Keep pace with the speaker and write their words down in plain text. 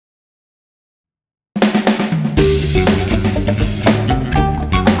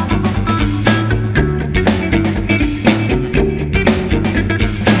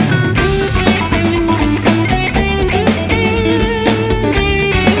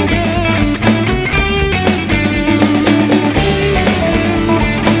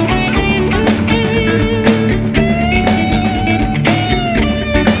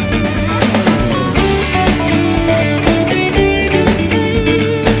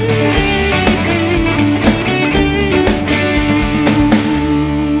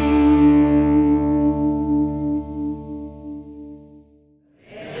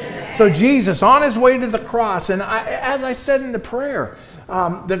So Jesus, on his way to the cross, and as I said in the prayer,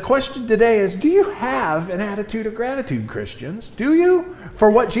 the question today is, do you have an attitude of gratitude, Christians? Do you? For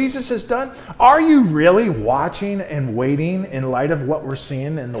what Jesus has done? Are you really watching and waiting in light of what we're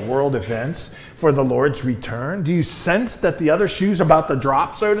seeing in the world events for the Lord's return? Do you sense that the other shoe's about to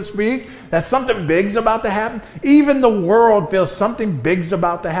drop, so to speak? That something big's about to happen? Even the world feels something big's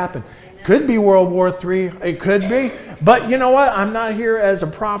about to happen. Could be World War III. It could be. But you know what? I'm not here as a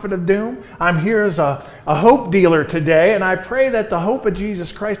prophet of doom. I'm here as a hope dealer today. And I pray that the hope of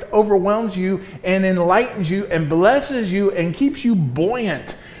Jesus Christ overwhelms you and enlightens you and blesses you and keeps you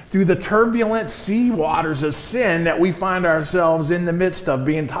buoyant through the turbulent sea waters of sin that we find ourselves in the midst of,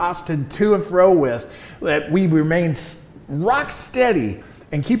 being tossed to and fro with, that we remain rock steady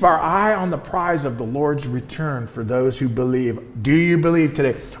and keep our eye on the prize of the Lord's return for those who believe. Do you believe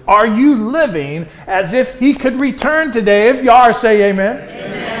today? Are you living as if he could return today? If you are, say amen.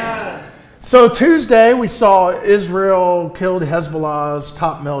 Amen. So Tuesday we saw Israel killed Hezbollah's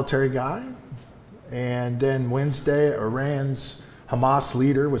top military guy. And then Wednesday, Iran's Hamas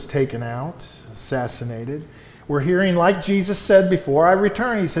leader was taken out, assassinated. We're hearing, like Jesus said before I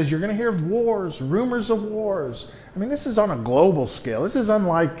return, he says, you're going to hear of wars, rumors of wars. I mean, this is on a global scale. This is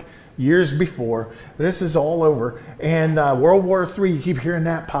unlike years before. This is all over. And World War III, you keep hearing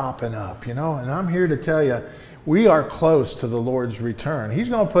that popping up, you know. And I'm here to tell you, we are close to the Lord's return. He's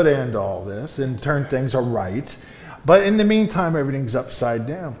going to put an end to all this and turn things right. But in the meantime, everything's upside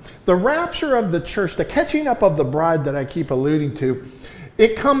down. The rapture of the church, the catching up of the bride that I keep alluding to,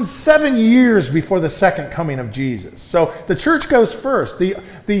 it comes 7 years before the second coming of Jesus. So the church goes first. The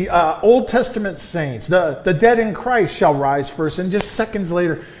Old Testament saints, the dead in Christ shall rise first. And just seconds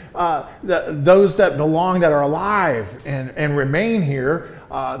later, those that belong, that are alive and remain here,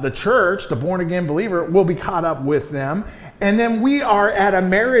 the church, the born-again believer, will be caught up with them. And then we are at a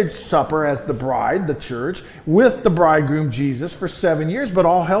marriage supper as the bride, the church, with the bridegroom Jesus for 7 years. But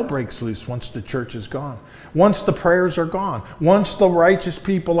all hell breaks loose once the church is gone. Once the prayers are gone. Once the righteous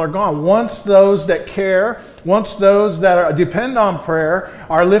people are gone. Once those that care, once those that depend on prayer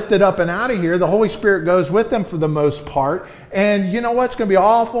are lifted up and out of here, the Holy Spirit goes with them for the most part. And you know what? It's going to be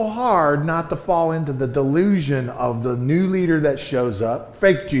awful hard not to fall into the delusion of the new leader that shows up,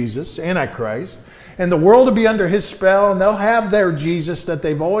 fake Jesus, Antichrist. And the world will be under his spell, and they'll have their Jesus that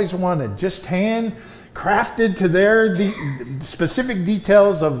they've always wanted, just handcrafted to their specific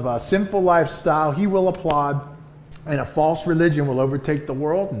details of sinful lifestyle. He will applaud, and a false religion will overtake the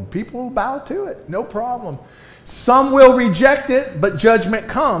world, and people will bow to it. No problem. Some will reject it, but judgment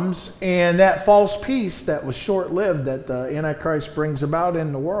comes, and that false peace that was short-lived that the Antichrist brings about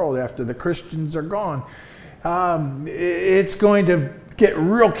in the world after the Christians are gone, it's going to get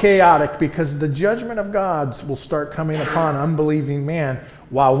real chaotic, because the judgment of God will start coming upon unbelieving man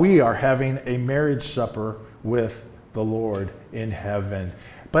while we are having a marriage supper with the Lord in heaven.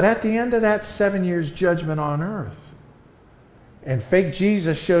 But at the end of that 7 years, judgment on earth, and fake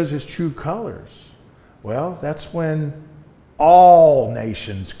Jesus shows his true colors, well, that's when all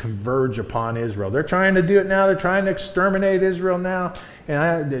nations converge upon Israel. They're trying to do it now. They're trying to exterminate Israel now.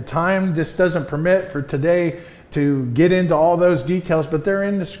 And the time just doesn't permit for today to get into all those details, but they're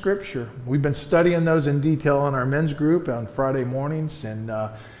in the scripture. We've been studying those in detail on our men's group on Friday mornings, and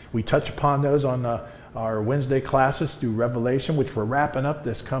we touch upon those on our Wednesday classes through Revelation, which we're wrapping up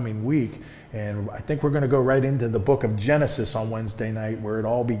this coming week. And I think we're going to go right into the book of Genesis on Wednesday night, where it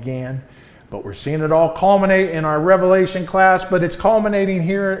all began. But we're seeing it all culminate in our Revelation class, but it's culminating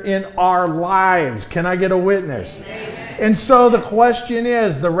here in our lives. Can I get a witness? Amen. And so the question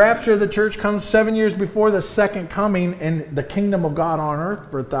is, the rapture of the church comes 7 years before the second coming and the kingdom of God on earth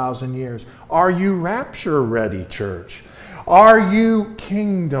for 1,000 years. Are you rapture ready, church? Are you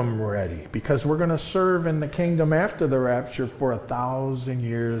kingdom ready? Because we're going to serve in the kingdom after the rapture for 1,000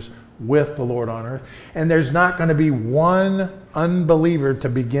 years with the Lord on earth. And there's not going to be one unbeliever to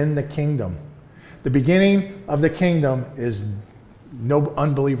begin the kingdom. The beginning of the kingdom is no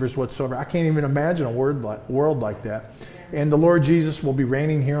unbelievers whatsoever. I can't even imagine a world like that. And the Lord Jesus will be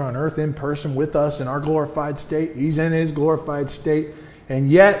reigning here on earth in person with us in our glorified state. He's in his glorified state. And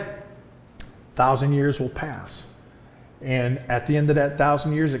yet, 1,000 years will pass. And at the end of that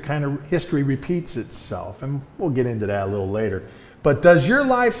 1,000 years, it kind of, history repeats itself. And we'll get into that a little later. But does your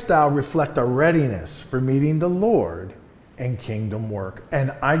lifestyle reflect a readiness for meeting the Lord and kingdom work?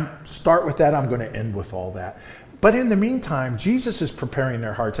 And I start with that. I'm going to end with all that. But in the meantime, Jesus is preparing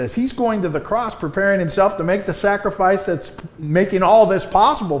their hearts. As he's going to the cross, preparing himself to make the sacrifice that's making all this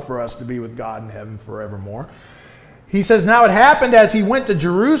possible for us to be with God in heaven forevermore, He says, now it happened as he went to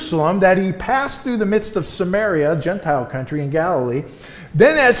Jerusalem that he passed through the midst of Samaria, Gentile country in Galilee.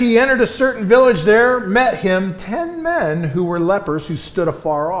 Then as he entered a certain village, there met him 10 men who were lepers who stood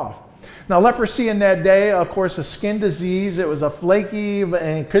afar off. Now, leprosy in that day, of course, a skin disease. It was a flaky, and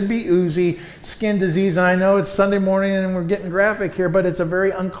it could be oozy skin disease. And I know it's Sunday morning and we're getting graphic here, but it's a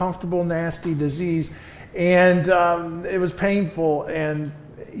very uncomfortable, nasty disease. And it was painful. And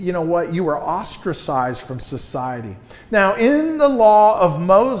you know what? You were ostracized from society. Now, in the law of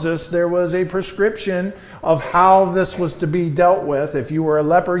Moses, there was a prescription of how this was to be dealt with. If you were a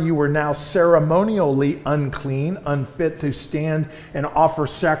leper, you were now ceremonially unclean, unfit to stand and offer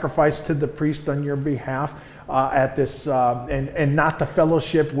sacrifice to the priest on your behalf at this, and not to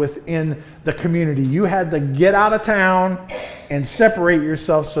fellowship within the community. You had to get out of town and separate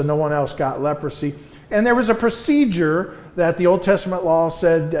yourself so no one else got leprosy. And there was a procedure that the Old Testament law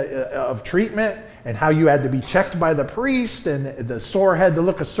said of treatment and how you had to be checked by the priest, and the sore had to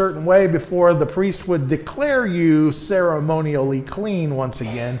look a certain way before the priest would declare you ceremonially clean once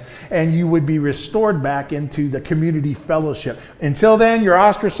again, and you would be restored back into the community fellowship. Until then, you're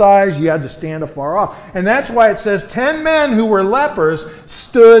ostracized, you had to stand afar off. And that's why it says 10 men who were lepers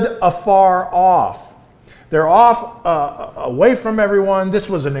stood afar off. They're off, away from everyone. This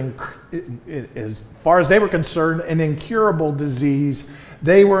was, as far as they were concerned, an incurable disease.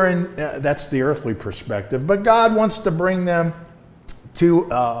 They were in, that's the earthly perspective, but God wants to bring them to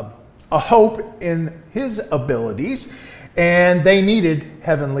a hope in His abilities, and they needed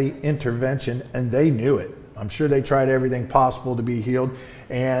heavenly intervention, and they knew it. I'm sure they tried everything possible to be healed,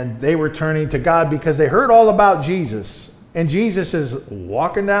 and they were turning to God because they heard all about Jesus, and Jesus is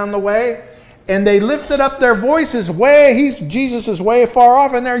walking down the way. And they lifted up their voices Jesus is way far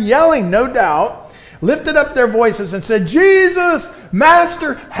off, and they're yelling, no doubt, lifted up their voices and said, Jesus,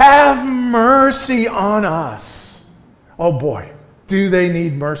 Master, have mercy on us. Oh boy, do they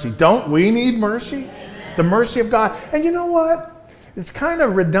need mercy? Don't we need mercy? The mercy of God. And you know what? It's kind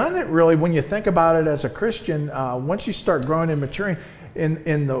of redundant, really, when you think about it as a Christian. Once you start growing and maturing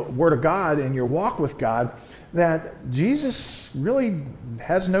in the Word of God and your walk with God, that Jesus really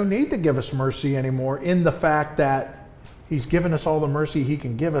has no need to give us mercy anymore, in the fact that He's given us all the mercy He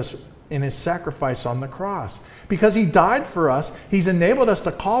can give us in His sacrifice on the cross. Because He died for us, He's enabled us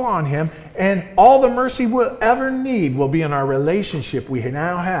to call on Him, and all the mercy we'll ever need will be in our relationship we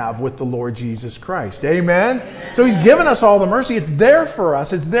now have with the Lord Jesus Christ. Amen? So He's given us all the mercy. It's there for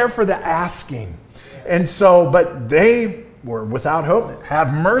us. It's there for the asking. And so, but they were without hope.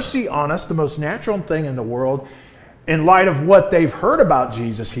 Have mercy on us, the most natural thing in the world, in light of what they've heard about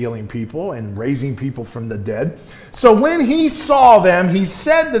Jesus healing people and raising people from the dead. So when He saw them, He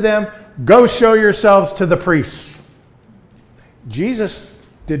said to them, go show yourselves to the priests. Jesus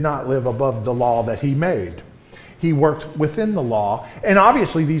did not live above the law that He made. He worked within the law. And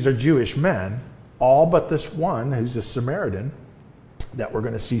obviously these are Jewish men, all but this one who's a Samaritan that we're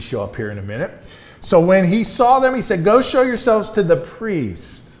going to see show up here in a minute. So when He saw them, He said, go show yourselves to the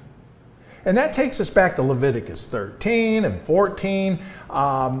priest. And that takes us back to Leviticus 13 and 14.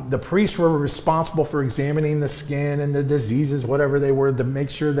 The priests were responsible for examining the skin and the diseases, whatever they were, to make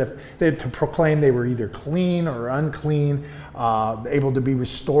sure that to proclaim they were either clean or unclean, able to be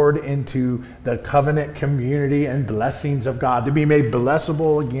restored into the covenant community and blessings of God, to be made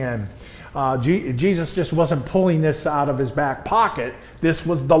blessable again. Jesus just wasn't pulling this out of His back pocket. This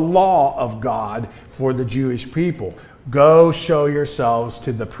was the law of God for the Jewish people. Go show yourselves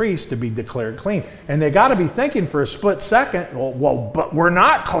to the priest to be declared clean. And they got to be thinking for a split second, well, but we're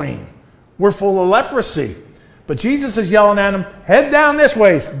not clean. We're full of leprosy. But Jesus is yelling at them, head down this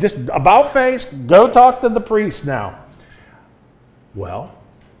way, just about face, go talk to the priest now. Well,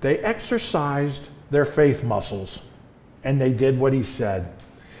 they exercised their faith muscles, and they did what He said.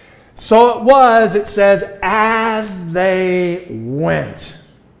 So it says, as they went,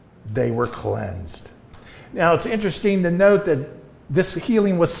 they were cleansed. Now, it's interesting to note that this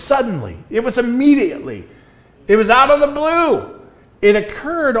healing was suddenly. It was immediately. It was out of the blue. It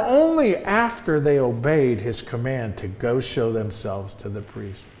occurred only after they obeyed His command to go show themselves to the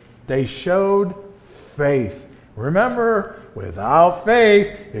priest. They showed faith. Remember, without faith,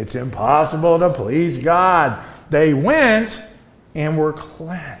 it's impossible to please God. They went and were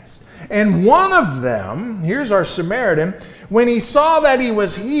cleansed. And one of them, here's our Samaritan, when he saw that he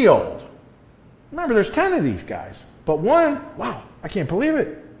was healed. Remember, there's 10 of these guys, but one, wow, I can't believe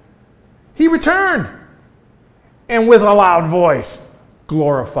it. He returned and with a loud voice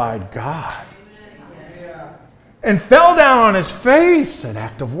glorified God. Amen. And fell down on his face, an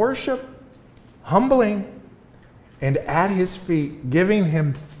act of worship, humbling, and at His feet, giving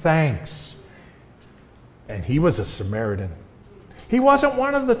Him thanks. And he was a Samaritan. He wasn't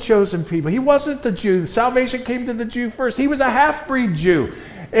one of the chosen people. He wasn't the Jew. Salvation came to the Jew first. He was a half-breed Jew,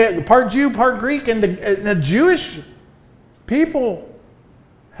 part Greek, and the Jewish people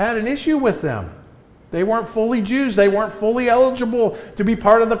had an issue with them. They weren't fully Jews. They weren't fully eligible to be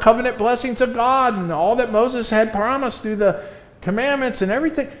part of the covenant blessings of God and all that Moses had promised through the commandments and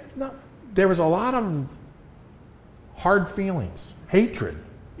everything. No, there was a lot of hard feelings, hatred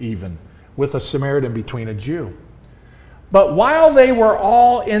even, with a Samaritan between a Jew. But while they were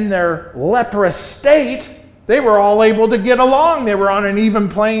all in their leprous state, they were all able to get along. They were on an even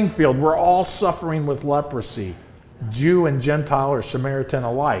playing field. We're all suffering with leprosy, Jew and Gentile or Samaritan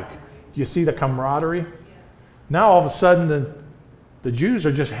alike. Do you see the camaraderie? Now all of a sudden the Jews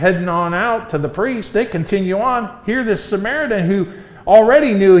are just heading on out to the priest. They continue on. Here this Samaritan who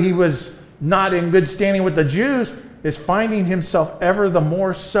already knew he was not in good standing with the Jews is finding himself ever the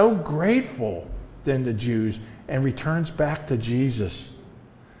more so grateful than the Jews and returns back to Jesus.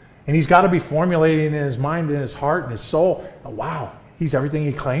 And he's got to be formulating in his mind and his heart and his soul, wow, he's everything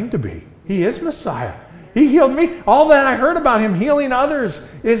he claimed to be. He is Messiah. He healed me. All that I heard about him healing others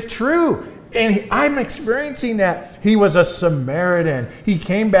is true. And I'm experiencing that. He was a Samaritan. He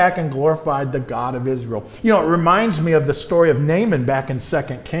came back and glorified the God of Israel. You know, it reminds me of the story of Naaman back in 2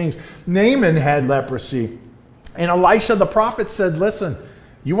 Kings. Naaman had leprosy. And Elisha the prophet said, listen,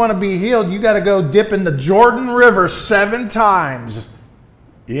 you want to be healed, you got to go dip in the Jordan River 7 times.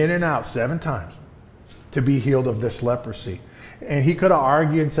 In and out 7 times to be healed of this leprosy. And he could have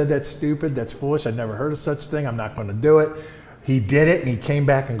argued and said, that's stupid, that's foolish, I've never heard of such a thing, I'm not going to do it. He did it, and he came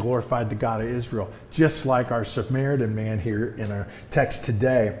back and glorified the God of Israel, just like our Samaritan man here in our text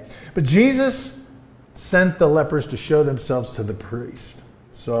today. But Jesus sent the lepers to show themselves to the priest.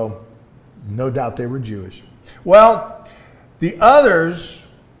 So no doubt they were Jewish. Well, the others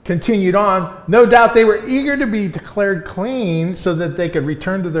continued on. No doubt they were eager to be declared clean so that they could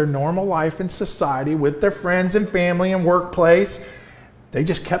return to their normal life in society with their friends and family and workplace. They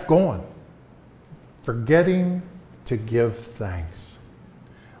just kept going, forgetting to give thanks.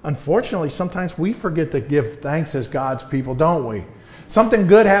 Unfortunately, sometimes we forget to give thanks as God's people, don't we? Something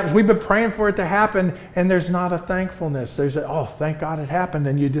good happens. We've been praying for it to happen, and there's not a thankfulness. There's a, oh, thank God it happened,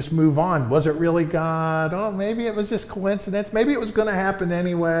 and you just move on. Was it really God? Oh, maybe it was just coincidence. Maybe it was going to happen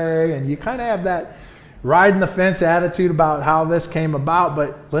anyway. And you kind of have that riding the fence attitude about how this came about.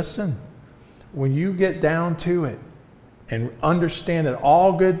 But listen, when you get down to it and understand that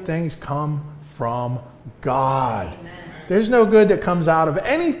all good things come from God. Amen. There's no good that comes out of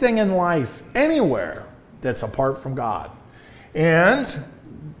anything in life, anywhere, that's apart from God. And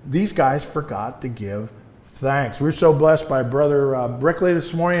these guys forgot to give thanks. We're so blessed by Brother Brickley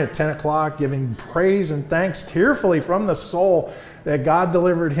this morning at 10 o'clock, giving praise and thanks tearfully from the soul that God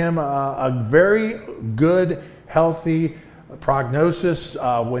delivered him a very good, healthy prognosis.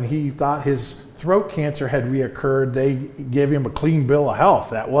 When he thought his throat cancer had reoccurred, they gave him a clean bill of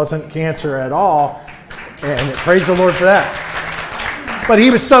health. That wasn't cancer at all. And praise the Lord for that. But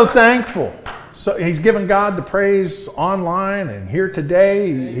he was so thankful. So he's given God the praise online and here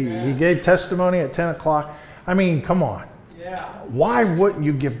today. He gave testimony at 10 o'clock. I mean, come on. Yeah. Why wouldn't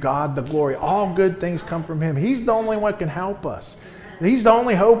you give God the glory? All good things come from him. He's the only one that can help us. He's the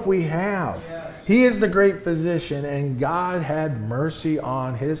only hope we have. Yeah. He is the great physician, and God had mercy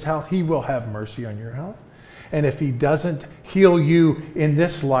on his health. He will have mercy on your health. And if he doesn't heal you in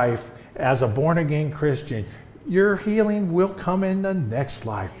this life as a born-again Christian, your healing will come in the next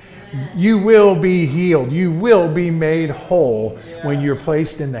life. You will be healed. You will be made whole when you're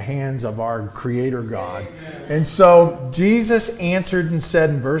placed in the hands of our Creator God. And so Jesus answered and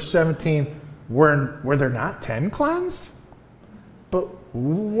said in verse 17, were there not 10 cleansed? But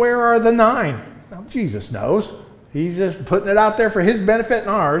where are the 9? Now, Jesus knows. He's just putting it out there for his benefit and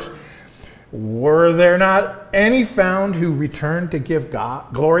ours. Were there not any found who returned to give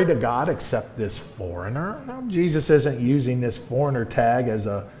glory to God except this foreigner? Now, Jesus isn't using this foreigner tag as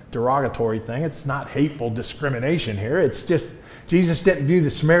a derogatory thing. It's not hateful discrimination here. It's just Jesus didn't view the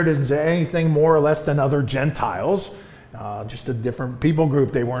Samaritans as anything more or less than other Gentiles. Just a different people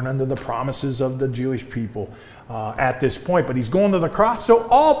group. They weren't under the promises of the Jewish people at this point. But he's going to the cross so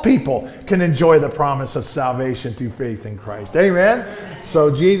all people can enjoy the promise of salvation through faith in Christ. Amen?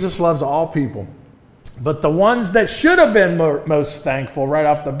 So Jesus loves all people. But the ones that should have been most thankful right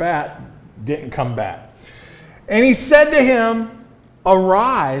off the bat didn't come back. And he said to him,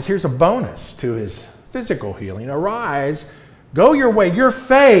 arise. Here's a bonus to his physical healing. Arise, go your way. Your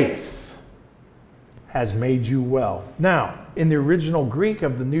faith has made you well. Now, in the original Greek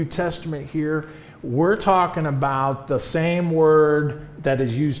of the New Testament here, we're talking about the same word that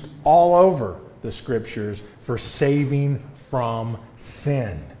is used all over the scriptures, for saving from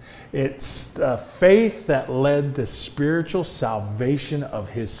sin. It's the faith that led to spiritual salvation of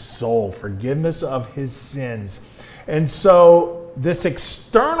his soul, forgiveness of his sins. And so this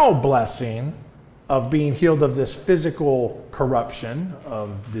external blessing of being healed of this physical corruption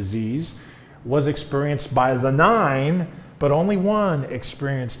of disease was experienced by the 9, but only one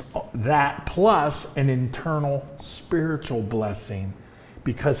experienced that plus an internal spiritual blessing,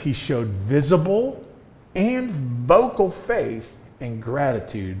 because he showed visible and vocal faith and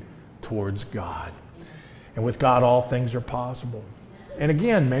gratitude towards God. And with God, all things are possible. And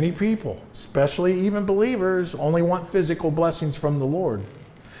again, many people, especially even believers, only want physical blessings from the Lord.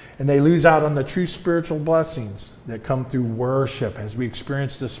 And they lose out on the true spiritual blessings that come through worship, as we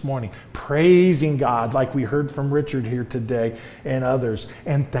experienced this morning, praising God like we heard from Richard here today and others,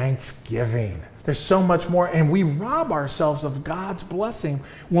 and thanksgiving. There's so much more, and we rob ourselves of God's blessing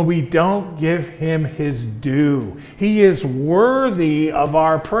when we don't give him his due. He is worthy of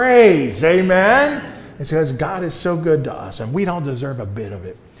our praise. Amen? It's because God is so good to us, and we don't deserve a bit of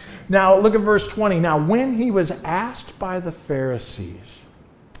it. Now, look at verse 20. Now, when he was asked by the Pharisees,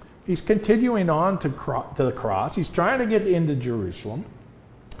 he's continuing on to the cross. He's trying to get into Jerusalem.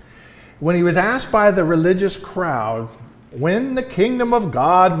 When he was asked by the religious crowd when the kingdom of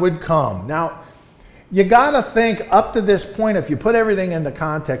God would come. Now, you got to think up to this point, if you put everything into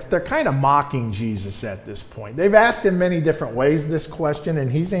context, they're kind of mocking Jesus at this point. They've asked him many different ways this question,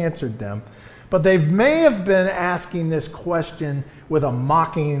 and he's answered them. But they may have been asking this question with a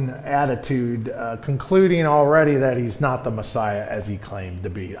mocking attitude, concluding already that he's not the Messiah as he claimed to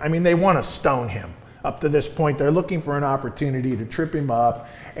be. I mean, they want to stone him. Up to this point, they're looking for an opportunity to trip him up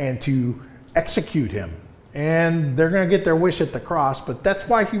and to execute him. And they're going to get their wish at the cross, but that's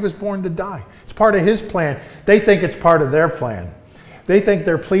why he was born to die. It's part of his plan. They think it's part of their plan. They think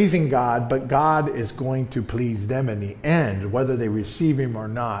they're pleasing God, but God is going to please them in the end, whether they receive him or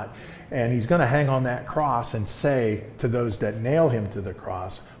not. And he's going to hang on that cross and say to those that nail him to the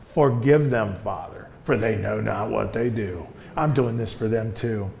cross, "Forgive them, Father, for they know not what they do." I'm doing this for them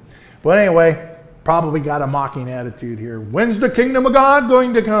too. But anyway, probably got a mocking attitude here. When's the kingdom of God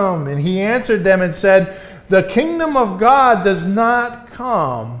going to come? And he answered them and said, the kingdom of God does not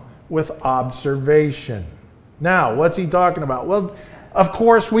come with observation. Now, what's he talking about? Well, of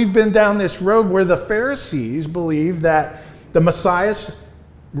course, we've been down this road where the Pharisees believed that the Messiah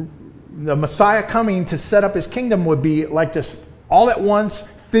coming to set up his kingdom would be like this all at once,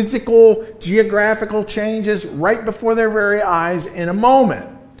 physical, geographical changes right before their very eyes in a moment.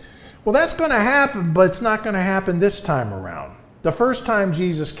 Well, that's going to happen, but it's not going to happen this time around. The first time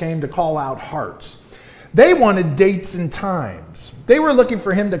Jesus came to call out hearts, they wanted dates and times. They were looking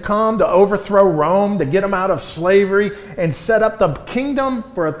for him to come to overthrow Rome, to get them out of slavery, and set up the kingdom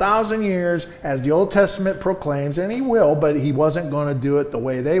for 1,000 years, as the Old Testament proclaims, and he will, but he wasn't going to do it the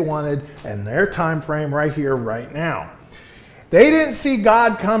way they wanted in their time frame right here, right now. They didn't see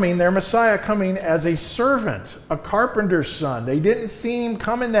God coming, their Messiah coming as a servant, a carpenter's son. They didn't see him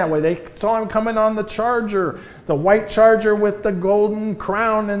coming that way. They saw him coming on the charger, the white charger with the golden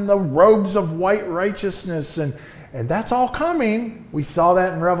crown and the robes of white righteousness. And that's all coming. We saw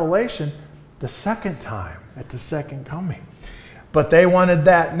that in Revelation the second time, at the second coming. But they wanted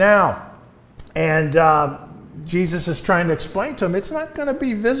that now. And Jesus is trying to explain to them, it's not going to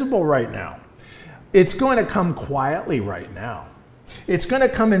be visible right now. It's going to come quietly right now. It's going to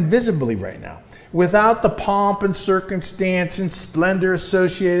come invisibly right now, without the pomp and circumstance and splendor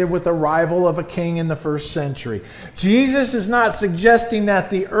associated with the arrival of a king in the first century. Jesus is not suggesting that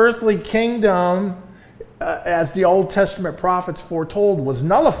the earthly kingdom, as the Old Testament prophets foretold, was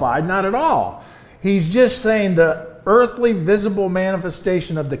nullified. Not at all. He's just saying the earthly visible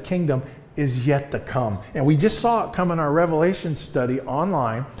manifestation of the kingdom is yet to come. And we just saw it come in our Revelation study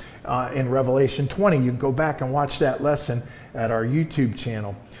online. In Revelation 20. You can go back and watch that lesson at our YouTube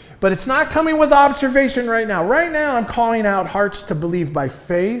channel. But it's not coming with observation right now. Right now, I'm calling out hearts to believe by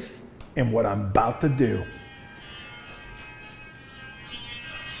faith in what I'm about to do.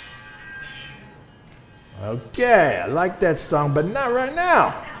 Okay, I like that song, but not right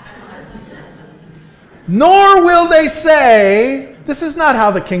now. Nor will they say, this is not how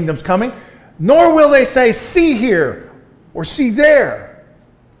the kingdom's coming, nor will they say, see here, or see there.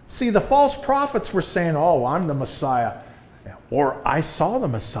 See, the false prophets were saying, oh, I'm the Messiah. Or I saw the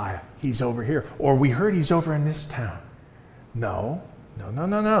Messiah. He's over here. Or we heard he's over in this town. No.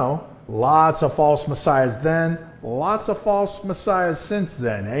 Lots of false messiahs then. Lots of false messiahs since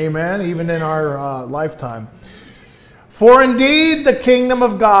then. Amen. Even in our lifetime. For indeed the kingdom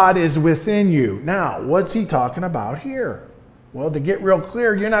of God is within you. Now, what's he talking about here? Well, to get real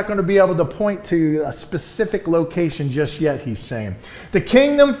clear, you're not going to be able to point to a specific location just yet, he's saying. The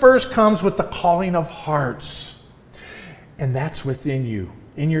kingdom first comes with the calling of hearts. And that's within you,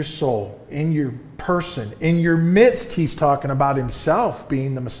 in your soul, in your person, in your midst. He's talking about himself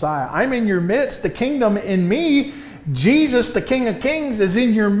being the Messiah. I'm in your midst. The kingdom in me, Jesus, the King of Kings, is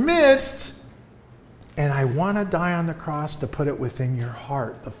in your midst. And I want to die on the cross to put it within your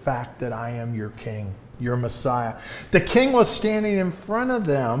heart, the fact that I am your King, your Messiah. The King was standing in front of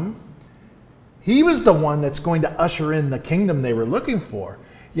them. He was the one that's going to usher in the kingdom they were looking for.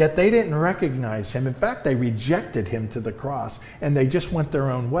 Yet they didn't recognize him. In fact, they rejected him to the cross, and they just went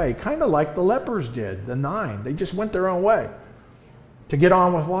their own way, kind of like the lepers did, the 9. They just went their own way to get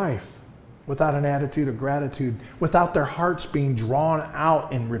on with life without an attitude of gratitude, without their hearts being drawn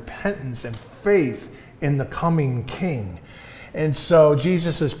out in repentance and faith in the coming King. And so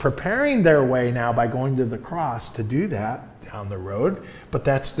Jesus is preparing their way now by going to the cross to do that down the road. But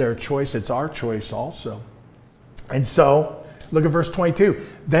that's their choice. It's our choice also. And so, look at verse 22.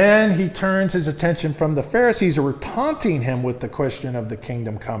 Then he turns his attention from the Pharisees who were taunting him with the question of the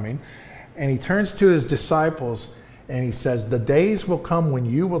kingdom coming. And he turns to his disciples and he says, the days will come when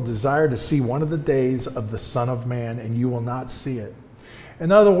you will desire to see one of the days of the Son of Man, and you will not see it.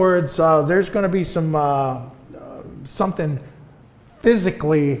 In other words, there's going to be something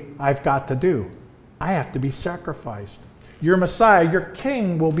physically I've got to do. I have to be sacrificed. Your Messiah, your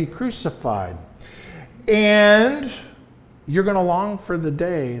King, will be crucified. And you're going to long for the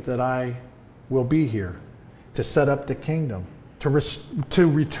day that I will be here to set up the kingdom, to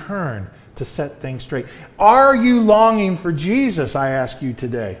return, to set things straight. Are you longing for Jesus, I ask you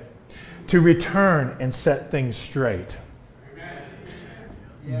today, to return and set things straight?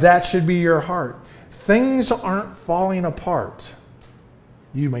 That should be your heart. Things aren't falling apart.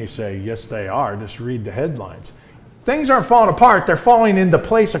 You may say, yes, they are. Just read the headlines. Things aren't falling apart. They're falling into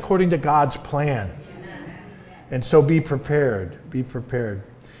place according to God's plan. And so be prepared. Be prepared.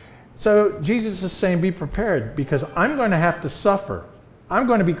 So Jesus is saying be prepared, because I'm going to have to suffer. I'm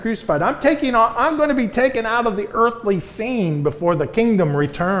going to be crucified. I'm going to be taken out of the earthly scene before the kingdom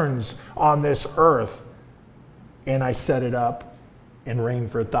returns on this earth. And I set it up and reign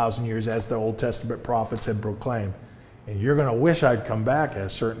for 1,000 years, as the Old Testament prophets had proclaimed. And you're going to wish I'd come back at a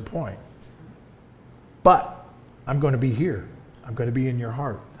certain point. But I'm going to be here. I'm going to be in your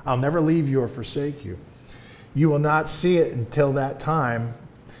heart. I'll never leave you or forsake you. You will not see it until that time.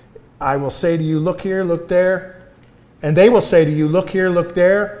 I will say to you, look here, look there. And they will say to you, look here, look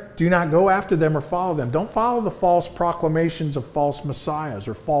there. Do not go after them or follow them. Don't follow the false proclamations of false messiahs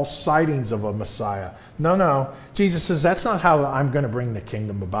or false sightings of a Messiah. No. Jesus says that's not how I'm going to bring the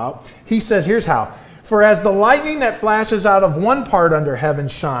kingdom about. He says, here's how. For as the lightning that flashes out of one part under heaven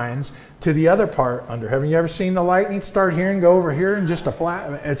shines to the other part under heaven. You ever seen the lightning start here and go over here and just a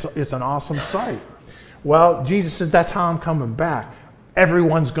flash? It's an awesome sight. Well, Jesus says that's how I'm coming back.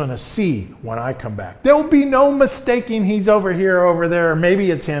 Everyone's going to see when I come back. There will be no mistaking he's over here, over there.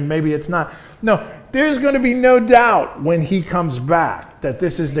 Maybe it's him, maybe it's not. No, there's going to be no doubt when he comes back that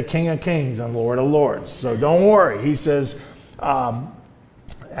this is the King of Kings and Lord of Lords. So don't worry. He says,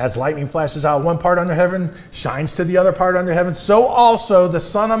 as lightning flashes out one part under heaven, shines to the other part under heaven, so also the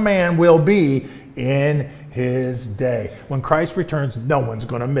Son of Man will be in his day. When Christ returns, no one's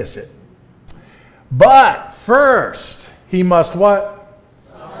going to miss it. But first, he must what?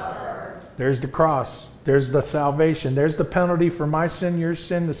 Suffer. There's the cross. There's the salvation. There's the penalty for my sin, your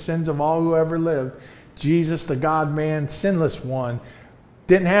sin, the sins of all who ever lived. Jesus, the God-man, sinless one,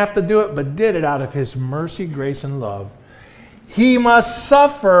 didn't have to do it, but did it out of his mercy, grace, and love. He must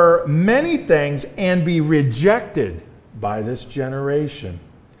suffer many things and be rejected by this generation.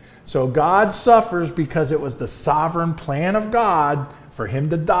 So God suffers because it was the sovereign plan of God for him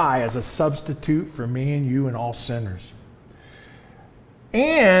to die as a substitute for me and you and all sinners.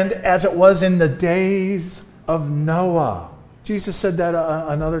 And as it was in the days of Noah. Jesus said that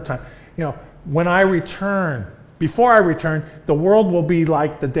another time. You know, when I return, before I return, the world will be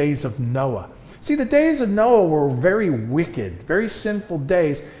like the days of Noah. See, the days of Noah were very wicked, very sinful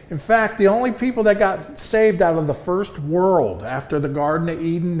days. In fact, the only people that got saved out of the first world after the Garden of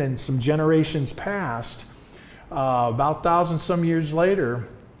Eden and some generations passed, about 1,000 years later,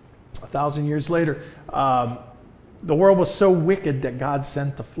 the world was so wicked that God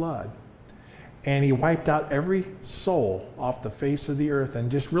sent the flood. And he wiped out every soul off the face of the earth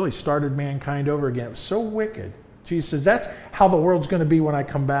and just really started mankind over again. It was so wicked. Jesus says, that's how the world's going to be when I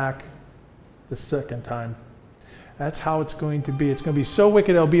come back the second time. That's how it's going to be. It's going to be so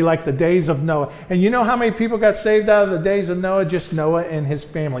wicked, it'll be like the days of Noah. And you know how many people got saved out of the days of Noah? Just Noah and his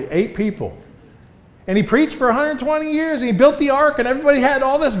family. 8 people. And he preached for 120 years, and he built the ark, and everybody had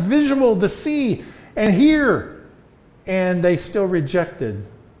all this visual to see and hear. And they still rejected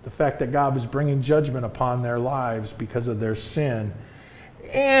the fact that God was bringing judgment upon their lives because of their sin.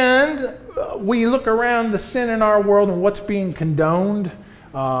 And we look around the sin in our world and what's being condoned,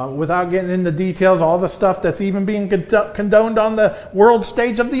 without getting into details, all the stuff that's even being condoned on the world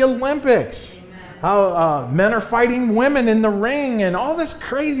stage of the Olympics. How men are fighting women in the ring, and all this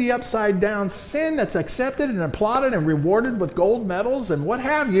crazy upside down sin that's accepted and applauded and rewarded with gold medals and what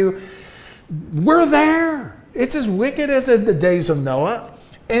have you. We're there. It's as wicked as in the days of Noah.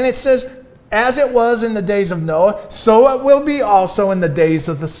 And it says, as it was in the days of Noah, so it will be also in the days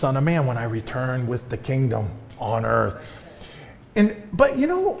of the Son of Man when I return with the kingdom on earth. But you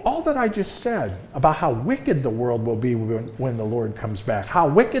know, all that I just said about how wicked the world will be when the Lord comes back, how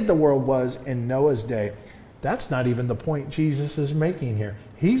wicked the world was in Noah's day, that's not even the point Jesus is making here.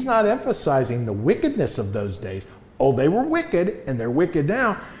 He's not emphasizing the wickedness of those days. Oh, they were wicked, and they're wicked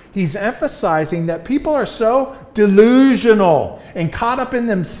now. He's emphasizing that people are so delusional and caught up in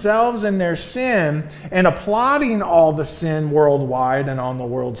themselves and their sin and applauding all the sin worldwide and on the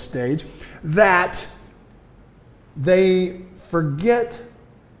world stage that they forget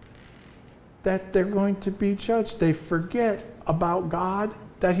that they're going to be judged. They forget about God,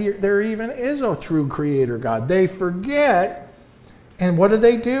 that there even is a true creator God. They forget, and what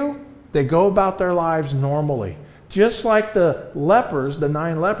do? They go about their lives normally. Just like the lepers, the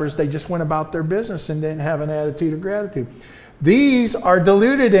 9 lepers, they just went about their business and didn't have an attitude of gratitude. These are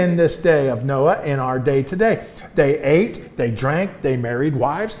diluted in this day of Noah in our day today. They ate, they drank, they married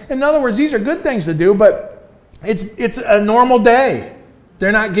wives. In other words, these are good things to do, but it's a normal day.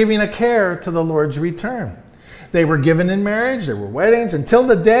 They're not giving a care to the Lord's return. They were given in marriage, there were weddings, until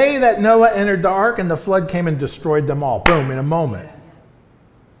the day that Noah entered the ark and the flood came and destroyed them all. Boom, in a moment.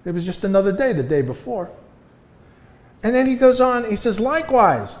 It was just another day, the day before. And then he goes on, he says,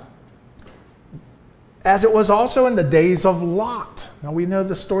 likewise, as it was also in the days of Lot. Now we know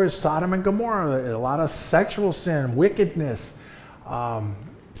the story of Sodom and Gomorrah, a lot of sexual sin, wickedness.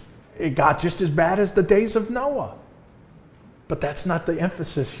 It got just as bad as the days of Noah. But that's not the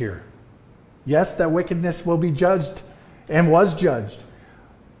emphasis here. Yes, that wickedness will be judged and was judged.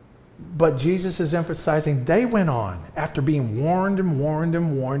 But Jesus is emphasizing they went on after being warned and warned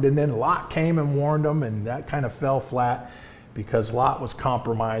and warned, and then Lot came and warned them, and that kind of fell flat because Lot was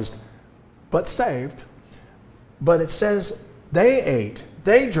compromised but saved. But it says they ate,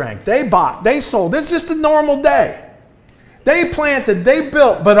 they drank, they bought, they sold. It's just a normal day. They planted, they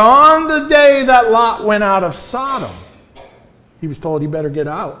built, but on the day that Lot went out of Sodom, he was told he better get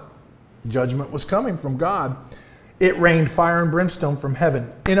out. Judgment was coming from God. It rained fire and brimstone from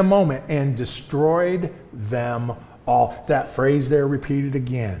heaven in a moment and destroyed them all. That phrase there repeated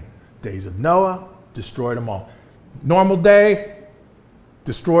again. Days of Noah, destroyed them all. Normal day,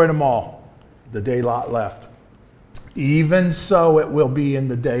 destroyed them all. The day Lot left. Even so it will be in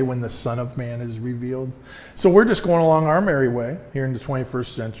the day when the Son of Man is revealed. So we're just going along our merry way here in the 21st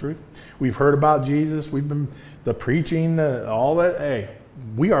century. We've heard about Jesus. We've been the preaching, all that. Hey,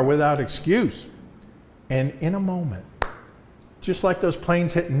 we are without excuse. And in a moment, just like those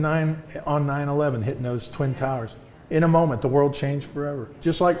planes hitting on 9/11, hitting those Twin Towers, in a moment, the world changed forever.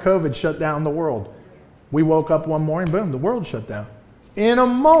 Just like COVID shut down the world. We woke up one morning, boom, the world shut down. In a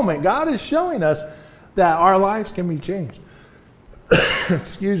moment, God is showing us that our lives can be changed.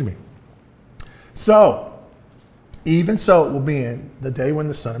 Excuse me. So, even so it will be in the day when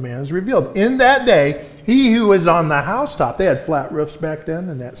the Son of Man is revealed. In that day, he who is on the housetop, they had flat roofs back then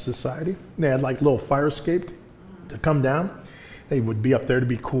in that society. They had like little fire escape to come down. They would be up there to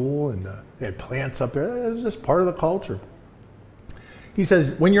be cool, and they had plants up there. It was just part of the culture. He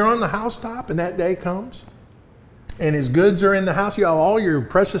says, when you're on the housetop and that day comes, and his goods are in the house, you have all your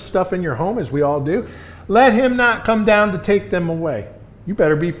precious stuff in your home, as we all do, let him not come down to take them away. You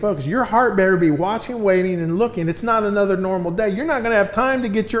better be focused. Your heart better be watching, waiting, and looking. It's not another normal day. You're not going to have time to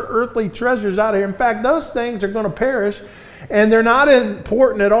get your earthly treasures out of here. In fact, those things are going to perish, and they're not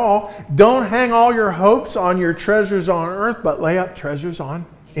important at all. Don't hang all your hopes on your treasures on earth, but lay up treasures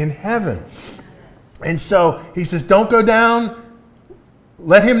in heaven. And so he says, don't go down.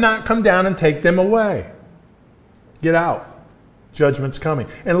 Let him not come down and take them away. Get out. Judgment's coming.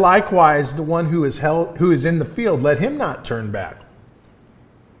 And likewise, the one who is in the field, let him not turn back.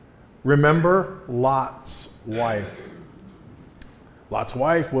 Remember Lot's wife. Lot's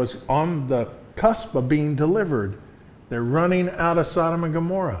wife was on the cusp of being delivered. They're running out of Sodom and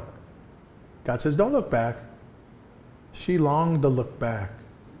Gomorrah. God says, don't look back. She longed to look back.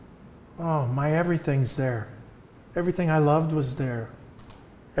 Oh, my everything's there. Everything I loved was there.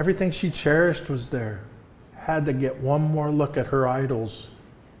 Everything she cherished was there. Had to get one more look at her idols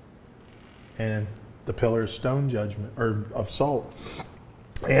and the pillar of stone judgment, or of salt.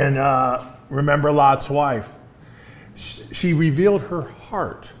 And remember Lot's wife. She revealed her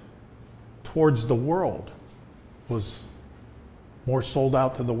heart towards the world, was more sold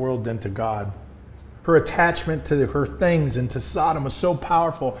out to the world than to God. Her attachment to her things and to Sodom was so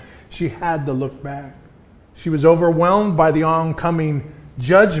powerful, she had to look back. She was overwhelmed by the oncoming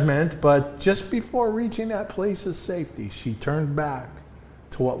judgment, but just before reaching that place of safety, she turned back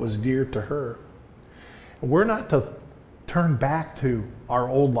to what was dear to her. We're not to turn back to our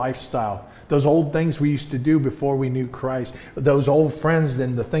old lifestyle, those old things we used to do before we knew Christ, those old friends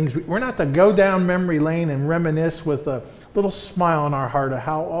and the things. We're not to go down memory lane and reminisce with a little smile in our heart of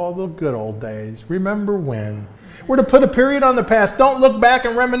how all the good old days. Remember when? We're to put a period on the past. Don't look back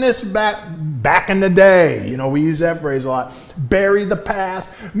and reminisce back in the day. You know, we use that phrase a lot. Bury the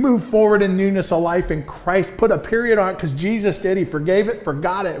past. Move forward in newness of life in Christ. Put a period on it because Jesus did. He forgave it,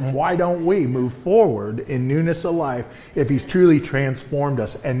 forgot it. And why don't we move forward in newness of life if He's truly transformed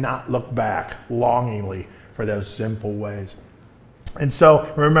us and not look back longingly for those sinful ways? And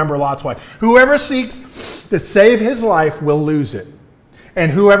so, remember Lot's wife. Whoever seeks to save his life will lose it.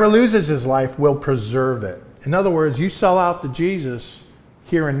 And whoever loses his life will preserve it. In other words, you sell out to Jesus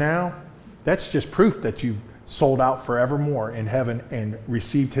here and now, that's just proof that you've sold out forevermore in heaven and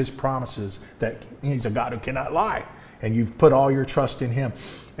received His promises that He's a God who cannot lie. And you've put all your trust in Him.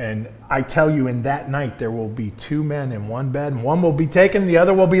 And I tell you, in that night, there will be two men in one bed. And one will be taken, the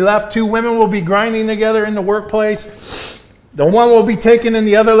other will be left. Two women will be grinding together in the workplace. The one will be taken and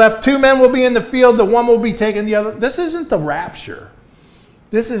the other left. Two men will be in the field. The one will be taken, the other. This isn't the rapture.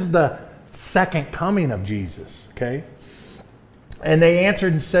 This is the second coming of Jesus, okay? And they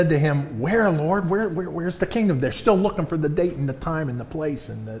answered and said to him, "Where, Lord? Where's the kingdom?" They're still looking for the date and the time and the place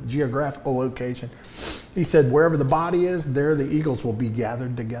and the geographical location. He said, "Wherever the body is, there the eagles will be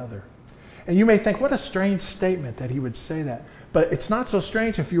gathered together." And you may think, what a strange statement that he would say that. But it's not so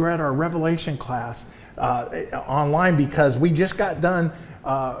strange if you were at our Revelation class online, because we just got done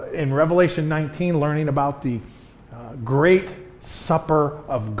in Revelation 19 learning about the great supper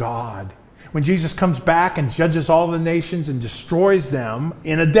of God. When Jesus comes back and judges all the nations and destroys them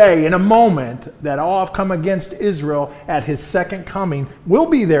in a day, in a moment, that all have come against Israel at His second coming, we'll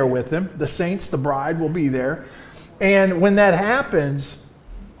be there with Him. The saints, the bride, will be there. And when that happens,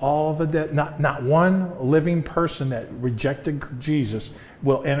 all the dead, not one living person that rejected Jesus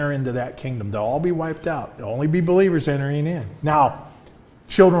will enter into that kingdom. They'll all be wiped out. There'll only be believers entering in. Now,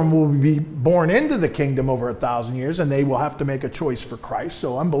 children will be born into the kingdom over 1,000 years, and they will have to make a choice for Christ.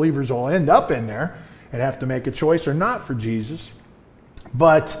 So unbelievers will end up in there and have to make a choice or not for Jesus.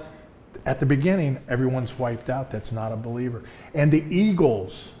 But at the beginning, everyone's wiped out that's not a believer. And the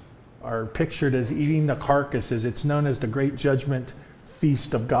eagles are pictured as eating the carcasses. It's known as the Great Judgment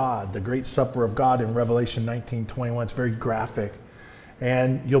Feast of God, the Great Supper of God in Revelation 19:21. It's very graphic.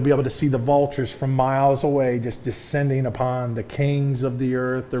 And you'll be able to see the vultures from miles away just descending upon the kings of the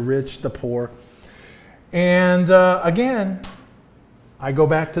earth, the rich, the poor. And again, I go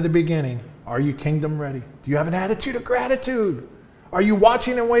back to the beginning. Are you kingdom ready? Do you have an attitude of gratitude? Are you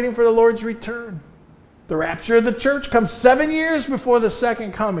watching and waiting for the Lord's return? The rapture of the church comes 7 years before the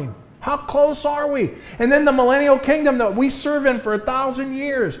second coming. How close are we? And then the millennial kingdom that we serve in for 1,000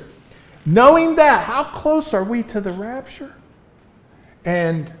 years. Knowing that, how close are we to the rapture?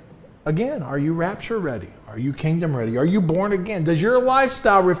 And again, are you rapture ready? Are you kingdom ready? Are you born again? Does your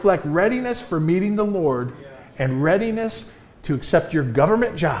lifestyle reflect readiness for meeting the Lord and readiness to accept your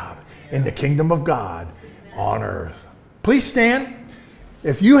government job in the kingdom of God on earth? Please stand.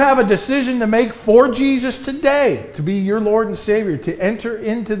 If you have a decision to make for Jesus today, to be your Lord and Savior, to enter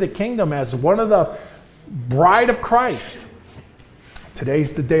into the kingdom as one of the bride of Christ,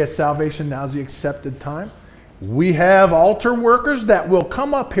 today's the day of salvation. Now's the accepted time. We have altar workers that will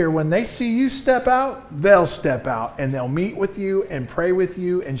come up here. When they see you step out, they'll step out and they'll meet with you and pray with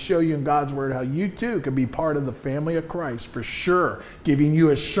you and show you in God's Word how you too can be part of the family of Christ for sure, giving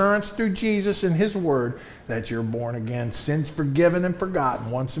you assurance through Jesus and His Word that you're born again, sins forgiven and forgotten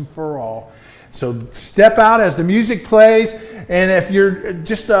once and for all. So step out as the music plays, and if you're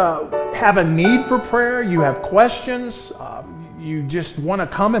just have a need for prayer, you have questions, you just want to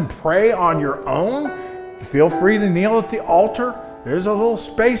come and pray on your own, feel free to kneel at the altar. There's a little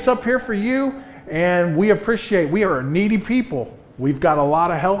space up here for you, and we are a needy people. We've got a lot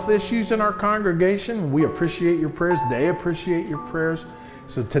of health issues in our congregation. We appreciate your prayers. They appreciate your prayers.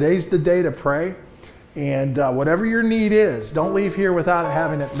 So today's the day to pray. And whatever your need is, don't leave here without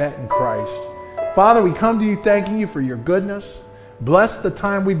having it met in Christ. Father, we come to you thanking you for your goodness. Bless the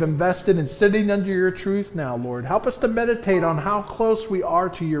time we've invested in sitting under your truth now, Lord. Help us to meditate on how close we are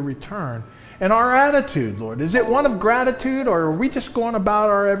to your return. And our attitude, Lord, is it one of gratitude, or are we just going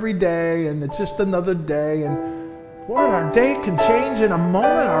about our everyday and it's just another day? And Lord, our day can change in a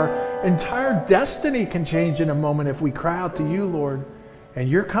moment. Our entire destiny can change in a moment if we cry out to you, Lord. And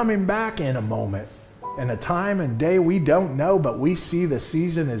you're coming back in a moment, in a time and day we don't know, but we see the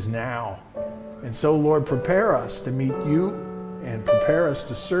season is now. And so, Lord, prepare us to meet you and prepare us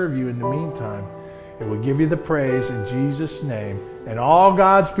to serve you in the meantime. And we give you the praise in Jesus' name. And all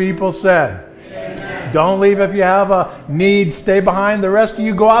God's people said, amen. Don't leave if you have a need. Stay behind. The rest of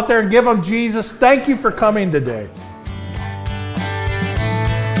you go out there and give them Jesus. Thank you for coming today.